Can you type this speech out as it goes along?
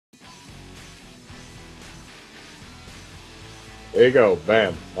There you go,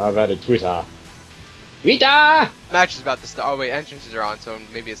 bam. I've added Twitter. Twitter! Match is about to start. Oh wait, entrances are on, so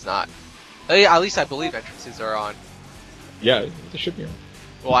maybe it's not. Oh, yeah, at least I believe entrances are on. Yeah, they should be on.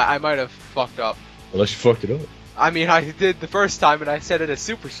 Well, I might have fucked up. Unless you fucked it up. I mean, I did the first time and I said it as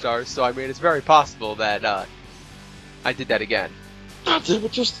superstars, so I mean, it's very possible that I did that again. God damn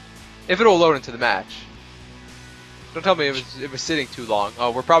it, just... If it'll load into the match. Don't tell me it was sitting too long.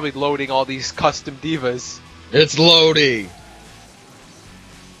 Oh, we're probably loading all these custom divas. It's loading!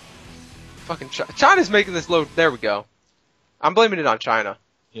 Fucking China's making this load. There we go. I'm blaming it on China.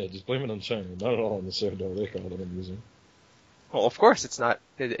 Yeah, just blame it on China. Not at all on the Servo they call that I'm using. Well, of course it's not.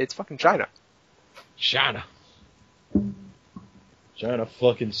 It's fucking China. China. China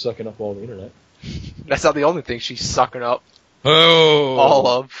fucking sucking up all the internet. That's not the only thing she's sucking up. Oh! All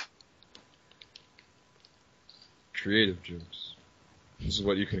of. Creative jokes. This is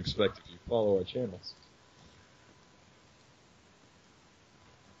what you can expect if you follow our channels.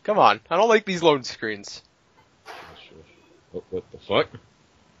 Come on, I don't like these load screens. What the fuck?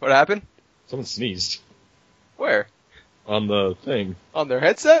 What happened? Someone sneezed. Where? On the thing. On their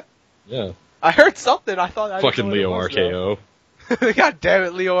headset? Yeah. I heard something, I thought I fucking Leo RKO. God damn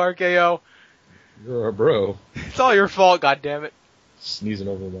it, Leo RKO. You're our bro. It's all your fault, god damn it. Sneezing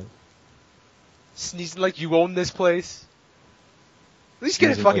over there. Sneezing like you own this place. At least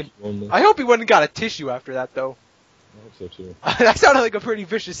get it Sneezing fucking... like I hope he went and got a tissue after that, though. I hope so too. That sounded like a pretty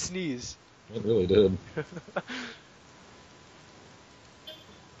vicious sneeze. It really did.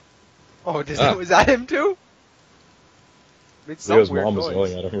 Oh, was that him too? Made some Leo's weird mom was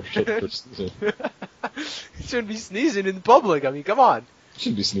noise. yelling at him for sneezing. You shouldn't be sneezing in public, I mean, come on.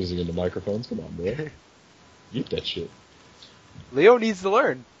 Shouldn't be sneezing into microphones, come on, bro. Eat that shit. Leo needs to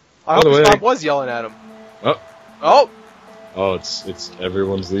learn. I By hope the his way- mom was yelling at him. Oh. Oh! Oh, it's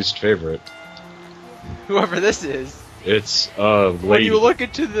everyone's least favorite. Whoever this is. It's, When lady. you look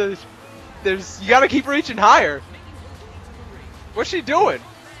into the... you gotta keep reaching higher. What's she doing?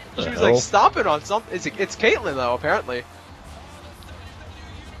 The She was hell? like stomping on something. It's Caitlyn though, apparently.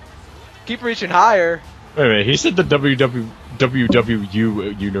 Keep reaching higher. Wait a minute, he said the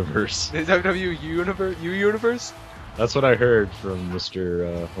WWU universe. The WWE universe? That's what I heard from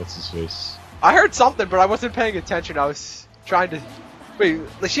Mr. What's his face? I heard something, but I wasn't paying attention. I was trying to... Wait,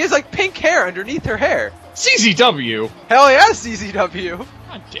 she has like pink hair underneath her hair. CZW! Hell yeah, CZW.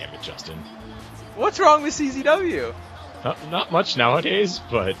 God damn it, Justin. What's wrong with CZW? Not much nowadays,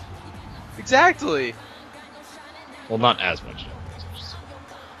 but... Exactly. Well, not as much nowadays.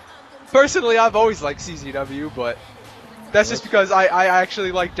 Personally, I've always liked CZW, but that's just because I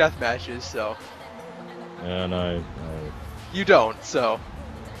actually like death matches, so. And I You don't, so.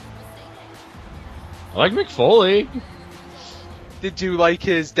 like Mick Foley. Did you like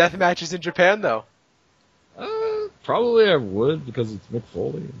his death matches in Japan, though? Probably I would, because it's Mick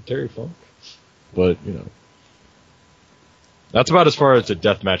Foley and Terry Funk. But, you know. That's about as far as the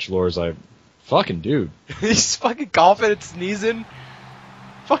deathmatch lore as I... Fucking dude. He's fucking coughing and sneezing.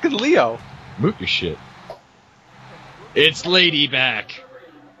 Fucking Leo. Moot your shit. It's Lady back.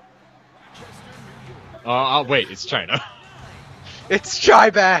 Wait, it's China. It's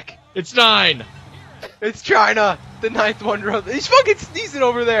Triback. It's 9! It's China. The 9th wonder of... He's fucking sneezing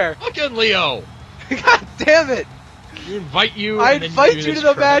over there. Fucking Leo! God damn it. You invite you, I and then invite do you this to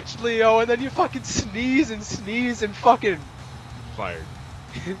the crap. match, Leo, and then you fucking sneeze and fucking... Fired.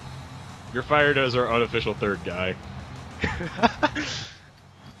 You're fired as our unofficial third guy.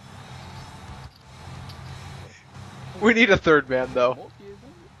 We need a third man, though.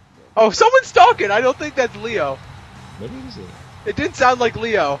 Oh, someone's talking! I don't think that's Leo. What is it? It didn't sound like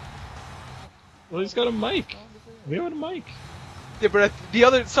Leo. Well, he's got a mic. Leo had a mic. Yeah, but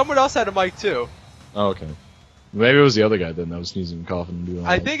someone else had a mic, too. Oh, okay. Maybe it was the other guy then that was sneezing and coughing and doing all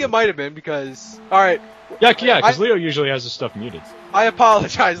I that think shit. it might have been, because... Alright. Yeah, because Leo usually has his stuff muted. I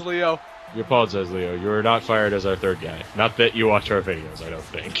apologize, Leo. You apologize, Leo. You are not fired as our third guy. Not that you watch our videos, I don't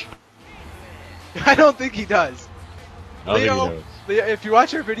think. I don't think he does. I don't think he Leo, knows. Leo, if you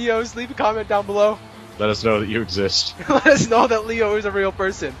watch our videos, leave a comment down below. Let us know that you exist. Let us know that Leo is a real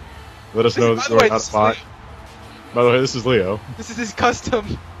person. Let us know that you are not a bot. By the way, this is Leo. This is his custom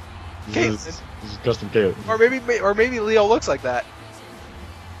This is custom Caitlyn. Or maybe Leo looks like that.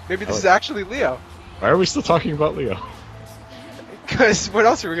 Maybe this is actually Leo. Why are we still talking about Leo? Because what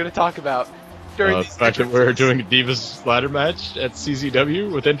else are we going to talk about during The these fact that we're entrances? doing a Divas ladder match at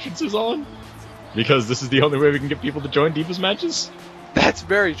CZW with entrances on? Because this is the only way we can get people to join Divas matches? That's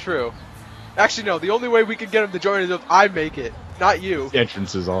very true. Actually, no. The only way we can get him to join is if I make it, not you. The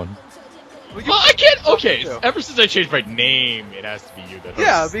entrances on. Well, I can't. Okay, too. ever since I changed my name, it has to be you that.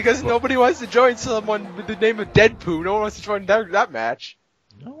 Yeah, hosts. because nobody wants to join someone with the name of Deadpoo. No one wants to join that match.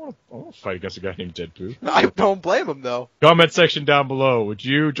 I want to fight against a guy named Deadpoo. I don't blame him though. Comment section down below. Would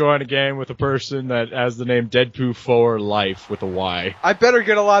you join a game with a person that has the name Deadpoo4LYFE with a Y? I better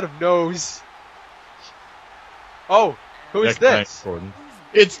get a lot of no's. Oh, who is That this? guy's important.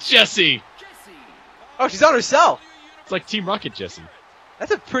 It's Jessie. Oh, she's on her cell. It's like Team Rocket Jessie.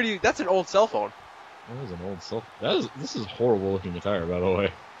 That's an old cell phone. That is an old self. This is horrible looking attire, by the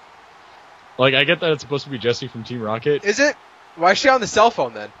way. Like, I get that it's supposed to be Jessie from Team Rocket. Is it? Why is she on the cell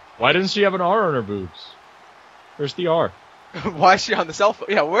phone then? Why doesn't she have an R on her boobs? Where's the R? Why is she on the cell phone?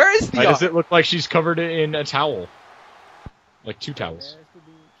 Yeah, where is the Why R? does it look like she's covered in a towel? Like 2 towels.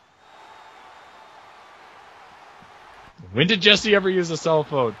 When did Jessie ever use a cell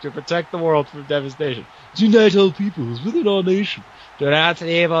phone to protect the world from devastation? Unite all peoples within our nation. Turn out to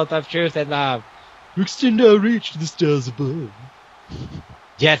the evils of truth and love. Extend our reach to the stars above.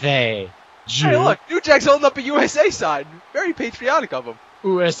 Jessie. Hey, look, New Jack's holding up a USA sign. Very patriotic of him.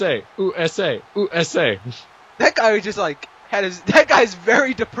 USA, USA, USA. That guy was just like that guy's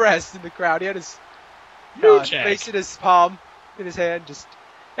very depressed in the crowd. He had his New Jack. face in his palm, in his hand. Just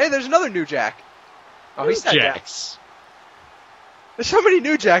hey, there's another New Jack. Oh, he's sat down. Jacks. There's so many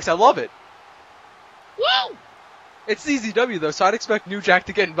New Jacks. I love it. Whoa! It's CZW though, so I'd expect New Jack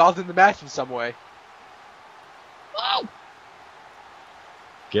to get involved in the match in some way. Whoa!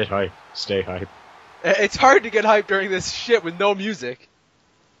 Get hype. Stay hype. It's hard to get hyped during this shit with no music.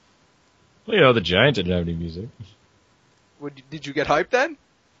 Well, you know, the Giant didn't have any music. Did you get hyped then?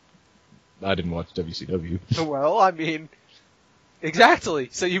 I didn't watch WCW. Well, I mean, exactly.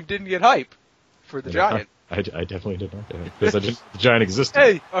 So you didn't get hype for the Giant. I definitely did not get hype because the Giant existed.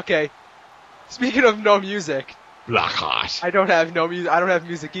 Hey, okay. Speaking of no music, Blackhot. I don't have no music. I don't have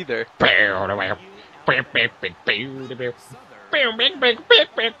music either.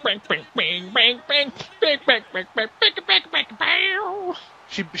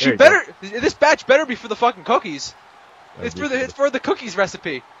 She better. This batch better be for the fucking cookies. It's for the cookies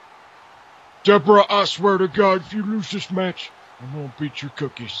recipe. Deborah, I swear to God, if you lose this match, I'm gonna beat your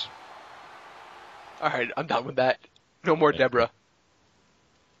cookies. All right, I'm done with that. No more Deborah.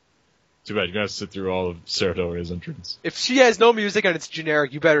 Too bad you're gonna have to sit through all of Sarah Del Rey's entrance. If she has no music and it's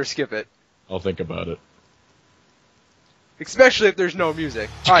generic, you better skip it. I'll think about it. Especially if there's no music.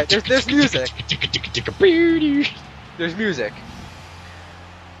 All right, there's music. There's music.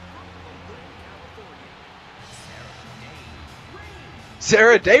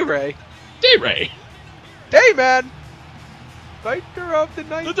 Sarah Day Ray. Day Ray. Day man. Fighter of the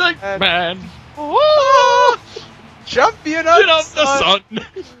night. The Night Man. Oh! Champion of the sun.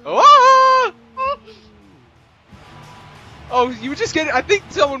 Oh! Oh, you just get it. I think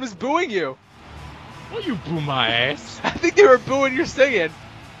someone was booing you. Oh, you boo my ass. I think they were booing your singing.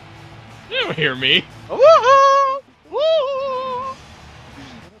 You don't hear me. Oh! Oh!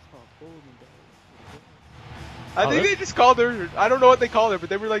 I think they just called her. I don't know what they called her, but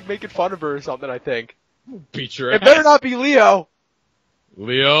they were like making fun of her or something. I think. Beat your It ass. better not be Leo.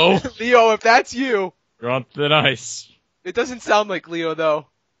 Leo. Leo, if that's you. You're on thin ice. It doesn't sound like Leo though.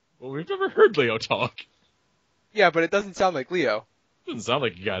 Well, we've never heard Leo talk. Yeah, but it doesn't sound like Leo. Doesn't sound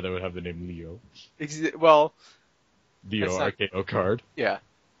like a guy that would have the name Leo. Well, Leo That's not- RKO card. yeah.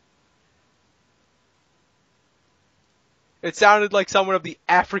 It sounded like someone of the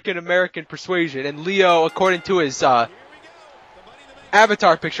African American persuasion, and Leo, according to his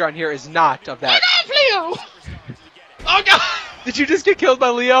avatar picture on here, is not of that. Leo! Oh god! Did you just get killed by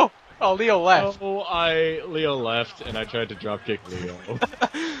Leo? Oh, Leo left. Oh, Leo left, and I tried to dropkick Leo.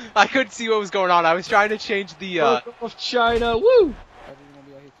 I couldn't see what was going on. I was trying to change the. of China, woo!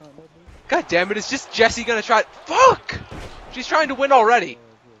 God damn it! It's just Jessie gonna try. Fuck! She's trying to win already.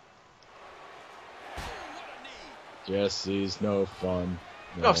 Jesse's no fun.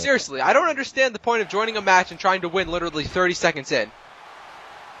 No, seriously, I don't understand the point of joining a match and trying to win literally 30 seconds in.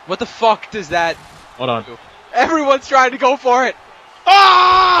 What the fuck does that Hold on. do? Everyone's trying to go for it.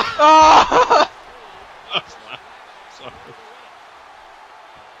 Ah! Ah! That's loud. Sorry.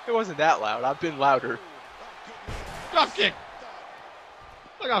 It wasn't that loud. I've been louder. Dropkick!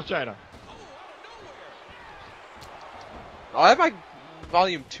 Look off China. Oh, I have my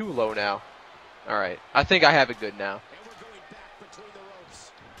volume too low now. Alright, I think I have it good now.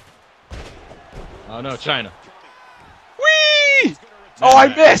 Oh no, China. Whee! Oh, I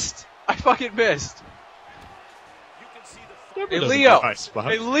missed! I fucking missed. Hey, Leo!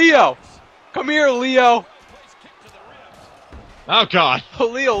 Hey, Leo! Come here, Leo! Oh god. Oh,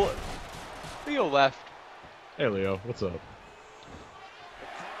 Leo left. Hey Leo, what's up?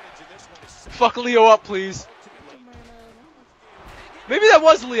 fuck Leo up, please. Maybe that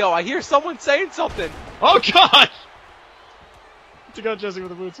was Leo. I hear someone saying something. Oh God! Took out Jesse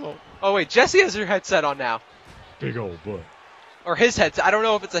with a moonsault. Oh wait, Jesse has her headset on now. Big old butt. Or his headset. I don't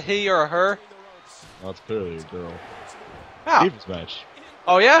know if it's a he or a her. That's clearly a girl. How? Stevens match.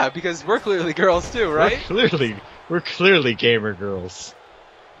 Oh yeah, because we're clearly girls too, right? We're clearly gamer girls.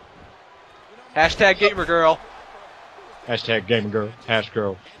 Hashtag gamer girl. Hashtag gamer girl. Hash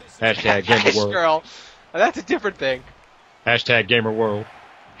girl. Hashtag gamer Hash world. girl. That's a different thing. Hashtag gamer world.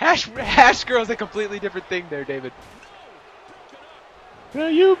 Hash girl is a completely different thing there, David.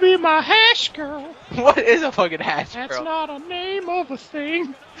 Will you be my hash girl? What is a fucking hash girl? That's not a name of a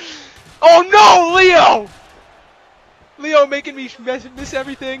thing. Oh no, Leo! Leo making me miss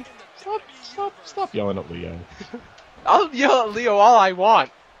everything. Stop yelling at Leo. I'll yell at Leo all I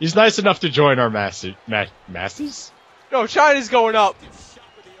want. He's nice enough to join our masses. No, China's going up.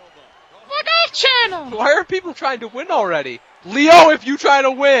 Fuck off, China! Why are people trying to win already? Leo, if you try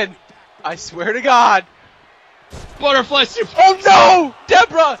to win, I swear to God. Butterfly super. Oh no!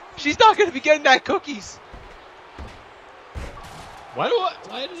 Deborah! She's not going to be getting that cookies. Why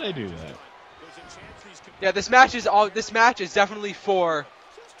did I do that? Yeah, this match is definitely for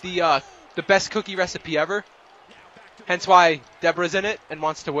the best cookie recipe ever. Hence why Deborah's in it and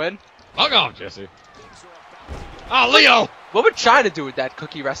wants to win. Fuck off, Jesse. Ah, Leo! What would China do with that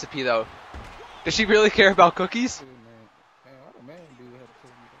cookie recipe though? Does she really care about cookies?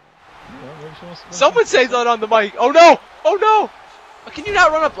 Someone say that on the mic. Oh no! Oh no! Can you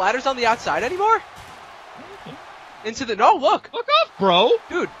not run up ladders on the outside anymore? Into the no, look. Fuck off, bro.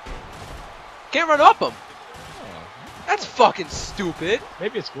 Dude. Can't run up them. That's fucking stupid.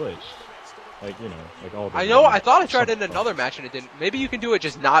 Maybe it's glitched. Like, you know, like all the I know, I thought I tried it in another match and it didn't. Maybe you can do it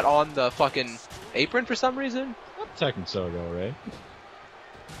just not on the fucking apron for some reason. Not Tekken Sogo, right?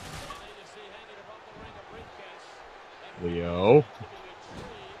 Leo.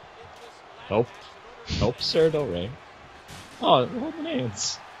 Help Sarah Del Rey. Oh, we're holding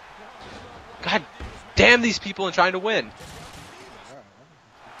hands. God damn these people and trying to win.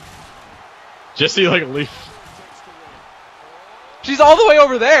 Jesse like a leaf. She's all the way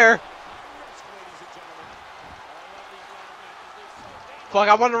over there. Fuck,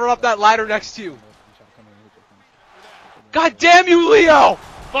 I want to run up that ladder next to you. God damn you, Leo!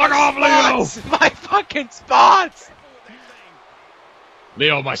 Fuck off, Leo! My fucking spots!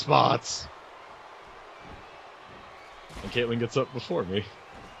 Leo, my spots. And Caitlyn gets up before me.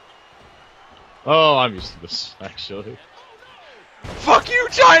 Oh, I'm used to this, actually. Fuck you,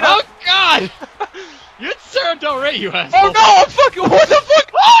 China! Oh, God! You're Sarah Del Rey, you asshole! Oh, no! I'm fucking... What the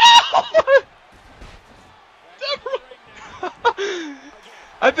fuck? Oh, no! Deborah!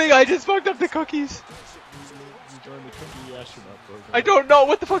 I think I just fucked up the cookies. You joined the cookie astronaut program. I don't know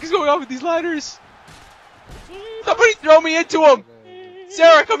what the fuck is going on with these ladders. Somebody throw me into them!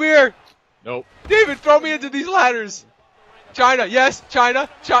 Sarah, come here! Nope. David, throw me into these ladders! China, yes! China!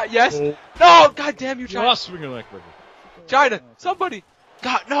 Yes! Oh. No! God damn you, You China! lost swinging like river. China! Somebody!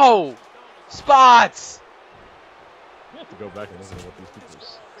 God, no! Spots! You have to go back and listen to what these people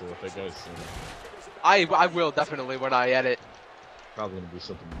to what that guy's saying. I will definitely when I edit. Probably gonna be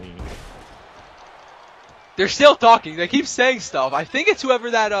something mean. They're still talking. They keep saying stuff. I think it's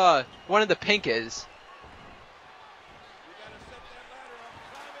whoever that one in the pink is.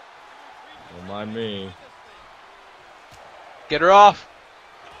 Don't mind me. Get her off.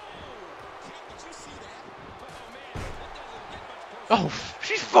 Oh,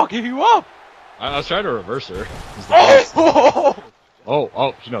 she's fucking you up. I was trying to reverse her.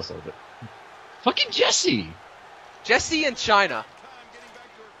 Oh, she knows it. Fucking Jesse. Jesse and China.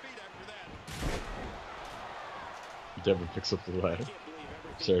 Deborah picks up the ladder.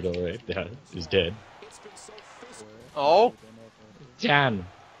 Sarah Del Rey is dead. Oh. Jan.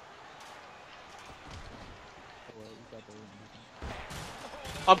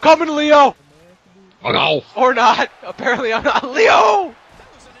 I'm coming, Leo. Oh no. Or not. Apparently I'm not. Leo.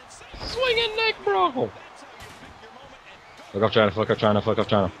 Swinging neck, bro. Fuck off China, fuck off China, fuck off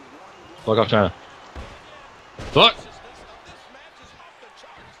China. Fuck off China. Fuck!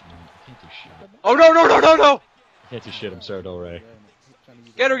 Oh no, no, no, no, no! Can't do shit, I'm Sarah Del Rey.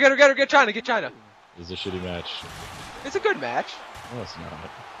 Get her, get her, get her, get China, get China. This is a shitty match. It's a good match. No, it's not.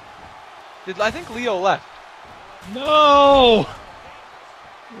 I think Leo left. No!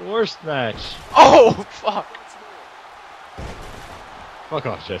 Worst match. Oh, fuck. Fuck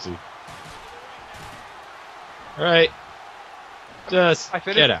off, Jesse. Alright. Just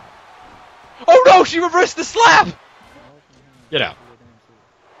get out. Oh no, she reversed the slap! Get out.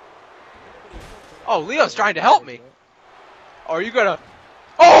 Oh, Leo's trying to help me. Oh, are you gonna...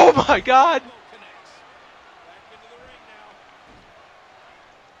 Oh my god!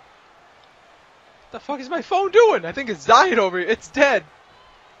 The fuck is my phone doing? I think it's dying over here. It's dead.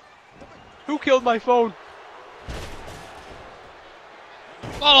 Who killed my phone?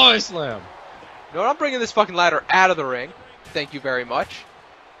 Follow slam. No, I'm bringing this fucking ladder out of the ring. Thank you very much.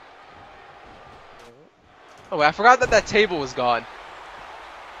 Oh, wait, I forgot that that table was gone.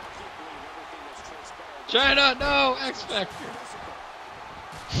 China, no, X-Factor.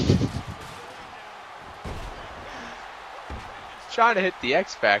 Trying to hit the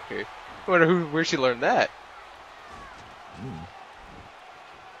X Factor. I wonder where she learned that.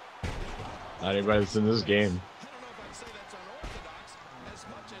 Not anybody that's in this game.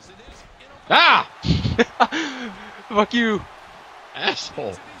 Ah! Fuck you.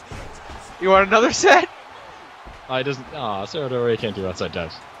 Asshole. You want another set? Oh, he doesn't. Aw, Sarah already can't do outside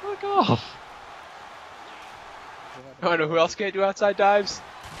dives. Fuck off. I know who else can't do outside dives?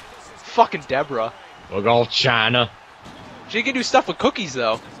 Fucking Deborah. Look all China. She can do stuff with cookies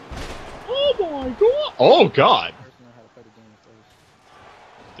though. Oh my god. Oh god.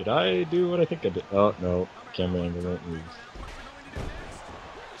 Did I do what I think I did? Oh no. Camera angle won't move.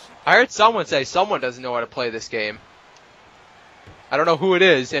 I heard someone say someone doesn't know how to play this game. I don't know who it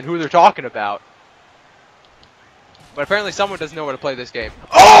is and who they're talking about. But apparently someone doesn't know how to play this game.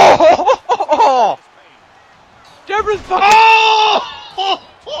 Oh! Deborah's fucking...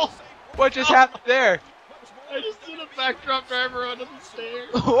 Oh! What just happened there? I just did a backdrop driver onto the stairs.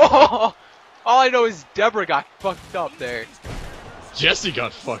 All I know is Deborah got fucked up there. Jesse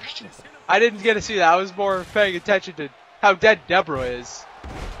got fucked. I didn't get to see that. I was more paying attention to how dead Deborah is.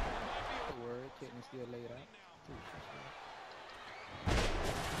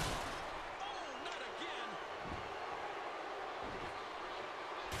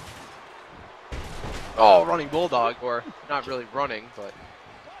 Oh, running bulldog, or not really running, but...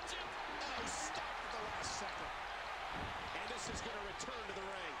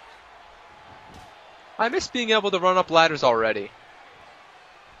 I miss being able to run up ladders already.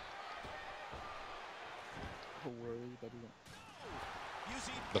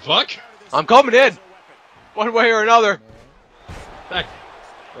 The fuck? I'm coming in! One way or another. Back.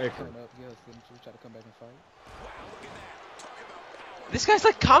 Wait. This guy's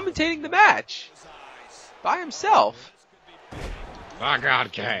like commentating the match. By himself. My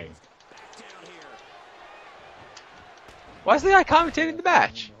god, Kang. Why is the guy commentating the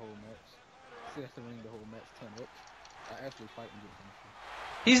match?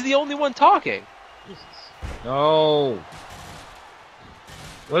 He's the only one talking. Jesus. No.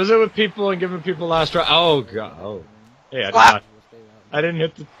 What is it with people and giving people last try? Oh god. Oh. Hey, I didn't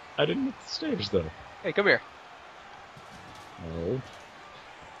hit the stairs though. Hey, come here. No.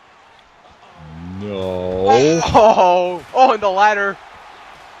 No. Oh, and the ladder.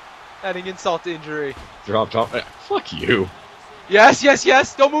 Adding insult to injury. Drop top. Fuck you. Yes, yes,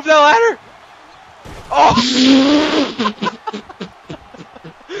 yes. Don't move that ladder. Oh.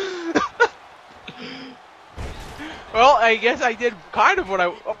 Well, I guess I did kind of what I...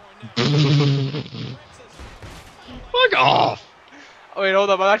 Oh. Fuck off! Oh, wait, hold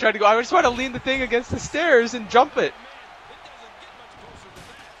up. I'm not trying to go. I just want to lean the thing against the stairs and jump it.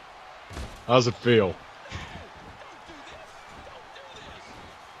 How's it feel?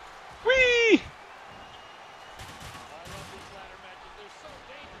 Whee!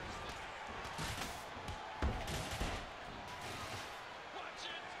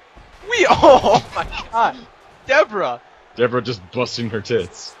 Whee! Oh my god! Deborah! Deborah just busting her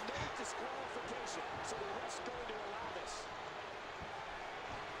tits.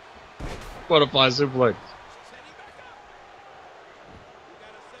 Butterfly suplex.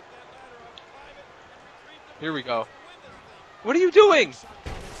 Here we go. What are you doing?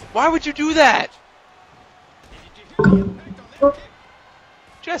 Why would you do that?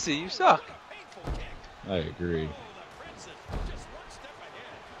 Jesse, you suck. I agree.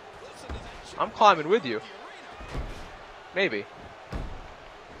 I'm climbing with you. Maybe.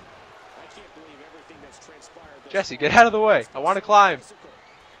 Jesse, get out of the way. I want to climb.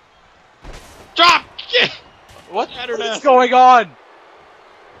 Drop! What is going on?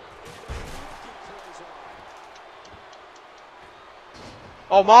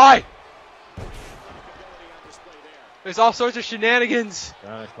 Oh my! There's all sorts of shenanigans.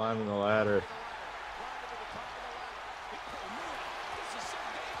 Trying to climb the ladder.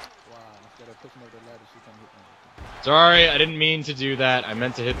 Sorry, I didn't mean to do that. I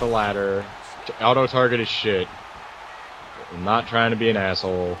meant to hit the ladder. Auto-target is shit. I'm not trying to be an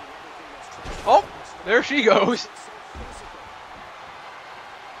asshole. Oh, there she goes.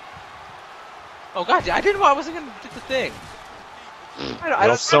 Oh god, I didn't know I wasn't gonna get the thing. I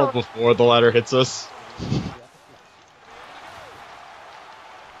don't sell know. before the ladder hits us.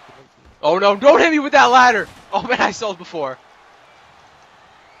 Oh no, don't hit me with that ladder! Oh man, I sold before.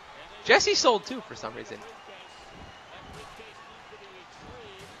 Jesse sold too for some reason.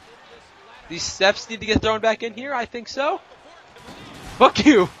 These steps need to get thrown back in here? I think so. Fuck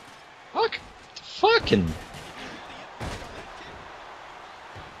you! Fucking.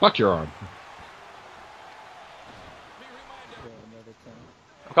 Fuck your arm.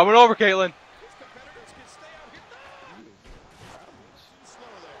 I'm coming over, Caitlin.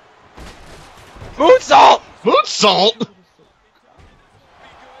 Moonsault! Moonsault?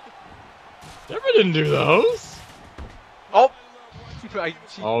 Never didn't do those. Oh.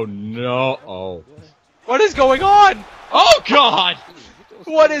 Oh no. Oh. What is going on? Oh god!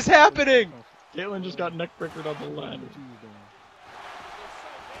 What is happening? Caitlin just got neckbreakered on the ladder.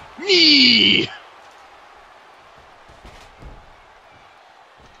 Knee!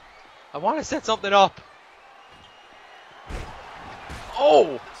 I want to set something up.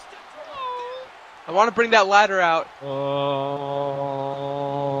 Oh! I want to bring that ladder out.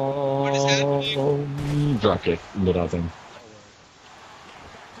 What is happening? Dropkick into nothing.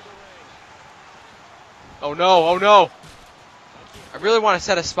 Oh no, oh no. I really want to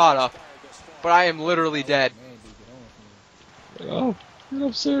set a spot up, but I am literally dead. Oh, you're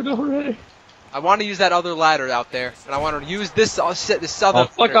upset already. I want to use that other ladder out there, and I want to use this this other. Oh,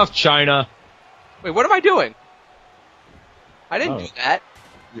 fuck off, China. Wait, what am I doing? I didn't do that.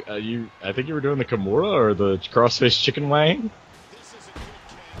 I think you were doing the Kimura or the crossface chicken wang.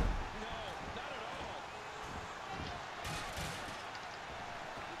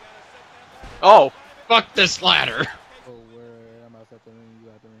 Oh. Fuck this ladder. Oh, where I'm outside the ring, you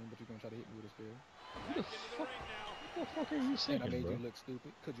out the ring, but you're gonna try to hit me with a spear. What the fuck are you saying, And I made bro? you look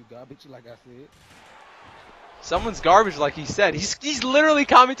stupid, cause you garbage, like I said. Someone's garbage, like he said. He's literally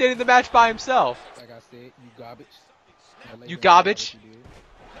commentating the match by himself. Like I said, you garbage. You garbage.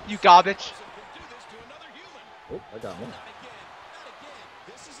 You garbage. Oh, I got one.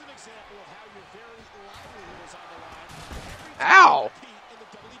 Ow!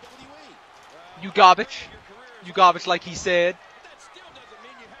 You garbage. You garbage, like he said.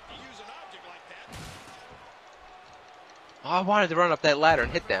 Oh, I wanted to run up that ladder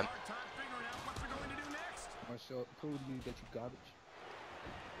and hit them. I'm gonna prove to you that you garbage.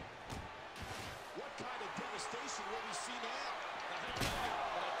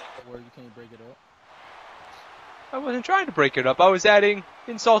 Where you can't break it up. I wasn't trying to break it up. I was adding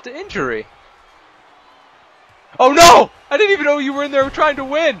insult to injury. Oh no! I didn't even know you were in there trying to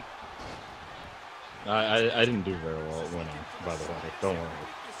win. I didn't do very well at winning, by the way. Don't worry.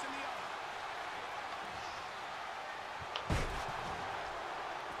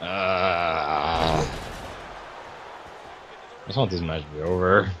 I just want this match to be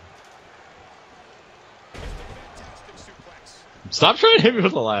over. Stop trying to hit me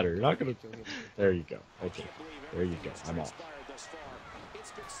with a ladder. You're not gonna. There you go. Okay. There you go. I'm off.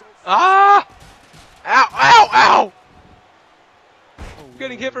 Ah! Ow! Ow! Ow! I'm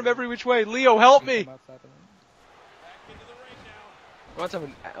getting hit from every which way. Leo, help me! You want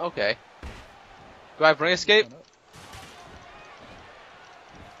something? Okay. Do I have ring escape?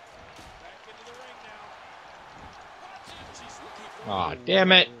 Aw,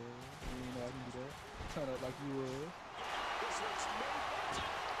 damn it.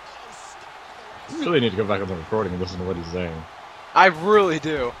 You really need to go back on the recording and listen to what he's saying. I really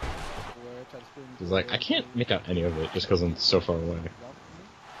do. He's like, I can't make out any of it just because I'm so far away.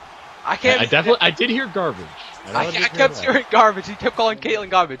 I can't. I did hear garbage. I kept hearing garbage. He kept calling Caitlin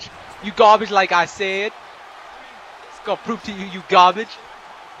garbage. You garbage, like I said. It's gonna prove to you, you garbage.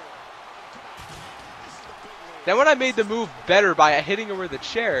 Then when I made the move better by hitting her with a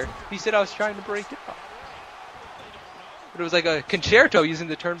chair, he said I was trying to break it up. But it was like a concerto using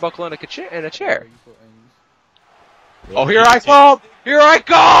the turnbuckle and a chair. Oh, here I come! Here I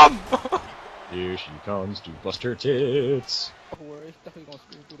come! Here she comes to bust her tits.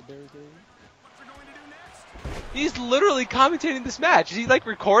 He's literally commentating this match. Is he like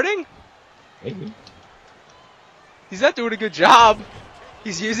recording? Maybe. He's not doing a good job.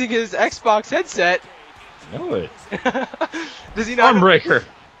 He's using his Xbox headset. Know it. Does he not? Armbreaker.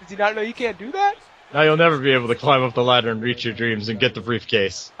 Does he not know you can't do that? Now you'll never be able to climb up the ladder and reach your dreams and get the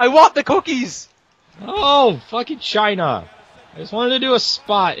briefcase. I want the cookies. Oh, fucking China. I just wanted to do a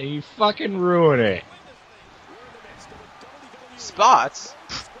spot and you fucking ruin it. Spots?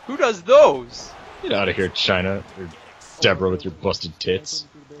 Who does those? Get out of here, China. Or Deborah with your busted tits.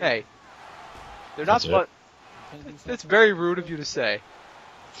 Hey. They're not fun. That's very rude of you to say.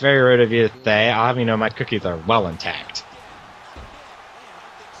 Very rude of you to say. I mean, my cookies are well intact.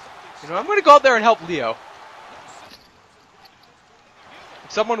 know, I'm gonna go out there and help Leo.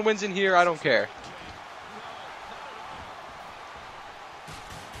 If someone wins in here, I don't care.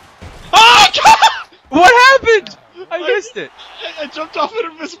 Oh, God! What happened? I missed it. I jumped off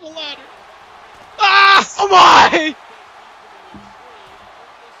an invisible ladder. Ah! Oh my!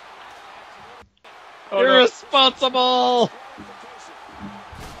 Oh, no. Irresponsible!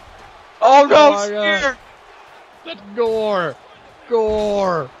 Oh no, Oh, my Spear! That's gore!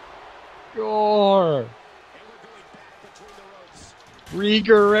 Gore! Gore! Ree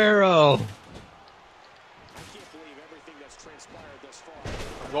Guerrero!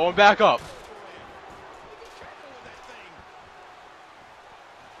 I'm going back up.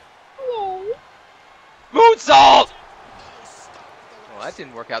 Moonsault! Well, that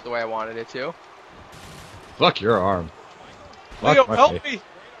didn't work out the way I wanted it to. Fuck your arm. Fuck Leo, my help face. me!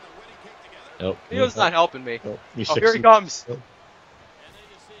 Help me. Leo's not helping me. Help me, Oh, here he sexy. comes. Help.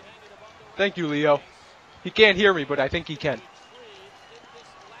 Thank you, Leo. He can't hear me, but I think he can.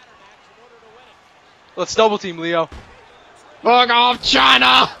 Let's double team, Leo. Fuck off,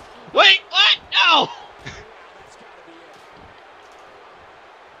 China! Wait, what? No!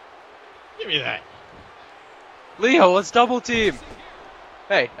 Give me that. Leo, let's double team.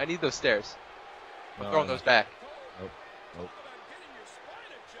 Hey, I need those stairs. I'm throwing those back. Nope. Nope.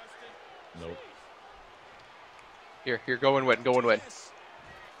 Nope. Here, go and win, go and win.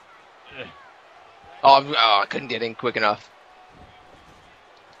 Oh, I couldn't get in quick enough.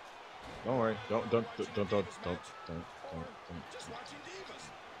 Don't worry. Don't.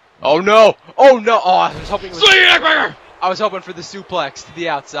 Oh no! Oh no! Oh, I was hoping. Swing your neck breaker! I was hoping for the suplex to the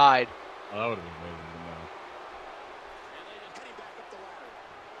outside. Oh, that would have been amazing.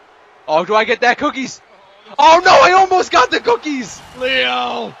 Oh, do I get that cookies? Oh no! I almost got the cookies.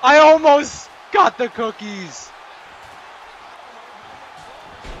 Leo! I almost got the cookies.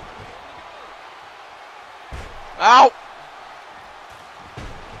 Ow!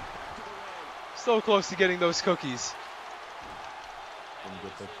 So close to getting those cookies.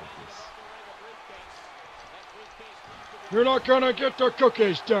 You're not gonna get the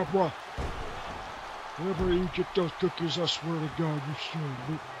cookies, Deborah. Whenever you get those cookies, I swear to God, you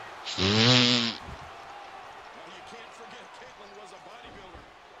should.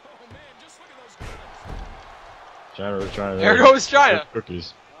 China. There goes China.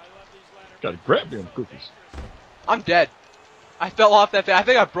 Cookies. Gotta grab them cookies. I'm dead. I fell off that thing. I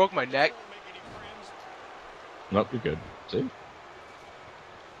think I broke my neck. Nope, you're good. See? You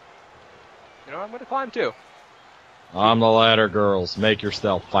know, I'm gonna climb too. I'm the ladder, girls. Make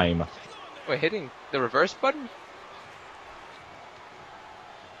yourself famous. Wait, hitting the reverse button?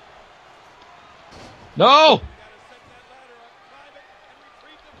 No!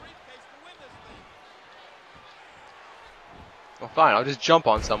 Well, fine. I'll just jump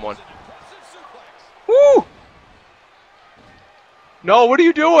on someone. Woo! No, what are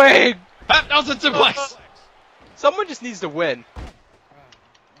you doing? Pat Nelson suplex! Someone just needs to win.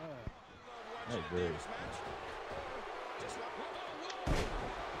 I agree.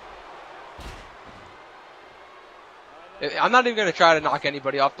 I'm not even going to try to knock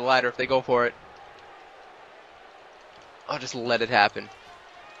anybody off the ladder if they go for it. I'll just let it happen.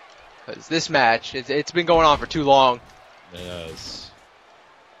 Because this match, it's been going on for too long. It has.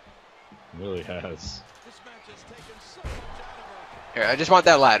 It really has. Here, I just want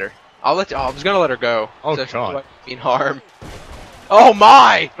that ladder. I'll let you, I was going to let her go. Oh, so she God. wouldn't mean harm. Oh,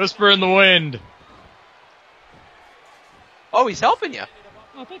 my! Whisper in the wind. Oh, he's helping you.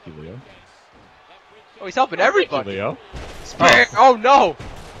 Oh, thank you, Leo. Oh, he's helping Thank everybody. you, Leo. Spear. Oh, no!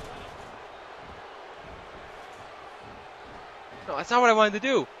 No, that's not what I wanted to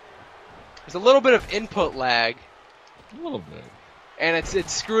do. There's a little bit of input lag, A little bit. and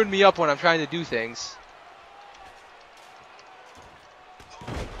it's screwing me up when I'm trying to do things.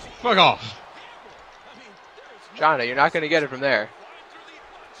 Fuck off. China, you're not going to get it from there.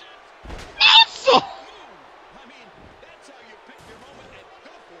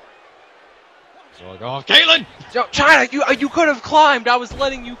 Fuck off, Caitlyn! Yo, China, you could have climbed. I was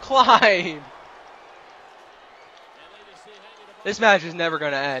letting you climb. This match is never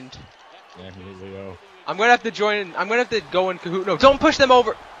going to end. Damn you, Leo. I'm going to have to join. I'm going to have to go in Kahoot. No, don't push them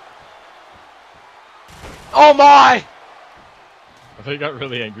over. Oh, my! I thought you got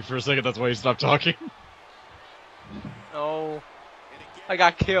really angry for a second. That's why you stopped talking. No. I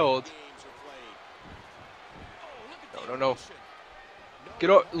got killed. No. Get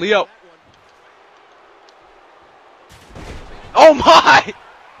over. Leo. Oh, my!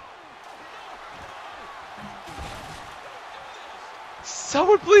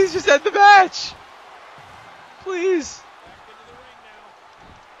 Someone please just end the match! Please!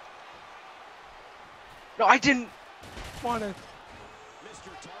 No, I didn't want to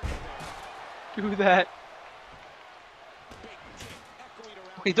do that.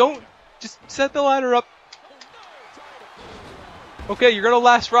 Okay, don't just set the ladder up. Okay, you're gonna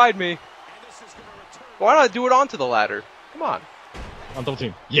last ride me. Why not do it onto the ladder? Come on. On double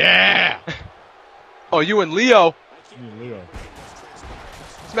team. Yeah! Oh, you and Leo. Leo.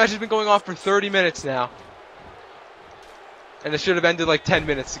 This match has been going on for 30 minutes now. And it should have ended like 10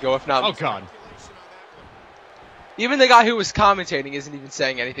 minutes ago, if not. Oh, God. Even the guy who was commentating isn't even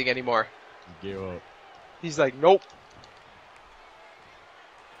saying anything anymore. He gave up. He's like, nope.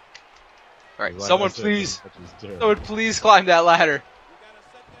 Alright, someone please climb that ladder.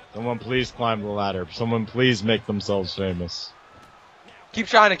 Someone please climb the ladder. Someone please make themselves famous. Keep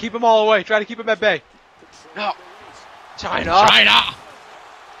trying to keep them all away. Try to keep them at bay. No. China. China!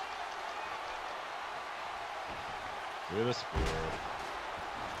 Do the spear.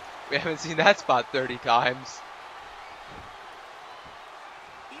 We haven't seen that spot 30 times.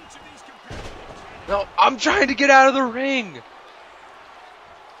 No, I'm trying to get out of the ring.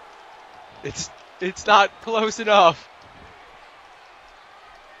 It's not close enough.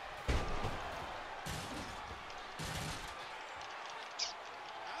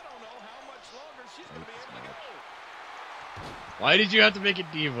 Why did you have to make it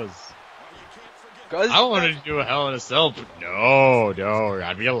Divas? I wanted to do a Hell in a Cell, but no,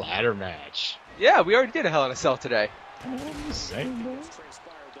 that'd be a ladder match. Yeah, we already did a Hell in a Cell today. I'm the same, though.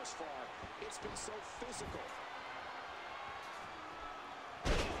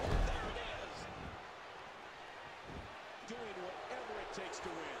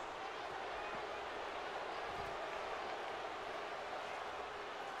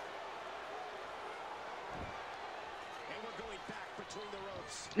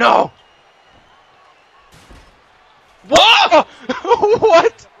 No! What?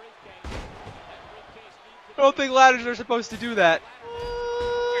 What? I don't think ladders are supposed to do that.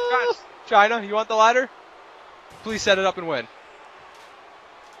 China, you want the ladder? Please set it up and win.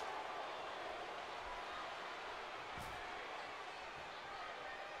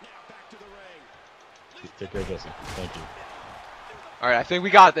 Take care of Jesse. Thank you. Alright, I think we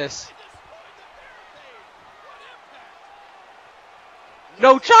got this.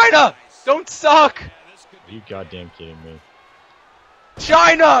 No, China! Don't suck! Are you goddamn kidding me?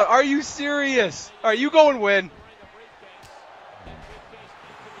 China! Are you serious? Alright, you go and win.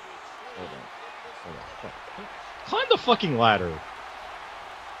 Hold on. Climb the fucking ladder.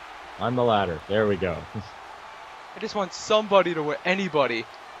 Climb the ladder. There we go. I just want somebody to win. Anybody.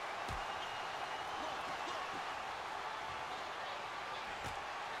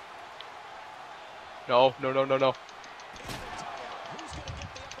 No.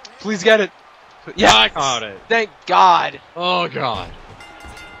 Please get it. Yeah, I got it. Thank God. Oh, God.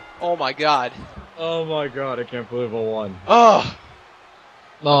 Oh, my God. Oh, my God. I can't believe I won. Oh.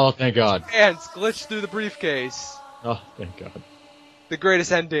 Oh, thank God. Hands glitched through the briefcase. Oh, thank God. The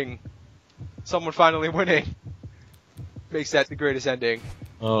greatest ending. Someone finally winning. Makes that the greatest ending.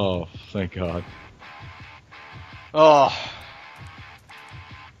 Oh, thank God. Oh.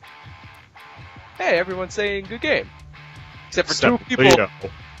 Hey, everyone's saying good game. Except for two people.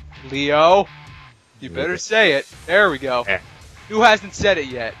 Leo. You better say it. There we go. Who hasn't said it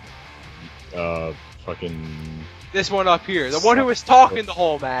yet? Fucking... This one up here. The one who was talking the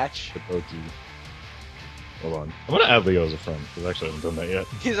whole match. Hold on. I'm gonna add Leo as a friend, because I actually haven't done that yet.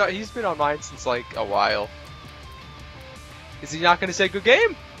 He's been on mine since like a while. Is he not gonna say good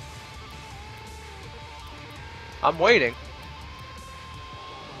game? I'm waiting.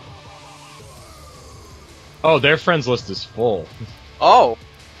 Oh, their friends list is full. Oh.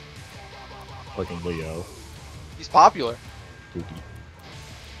 Fucking Leo. He's popular. Poopy.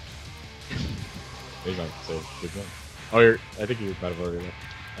 He's not gonna say good game. Oh, I think you might have already left.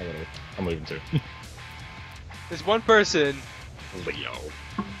 I gotta, I'm leaving too. There's one person. Leo.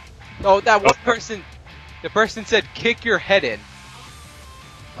 Oh, that one person. The person said, "Kick your head in."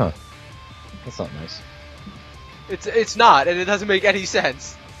 Huh. That's not nice. It's not, and it doesn't make any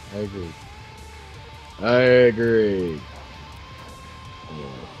sense. I agree. I agree. Yeah.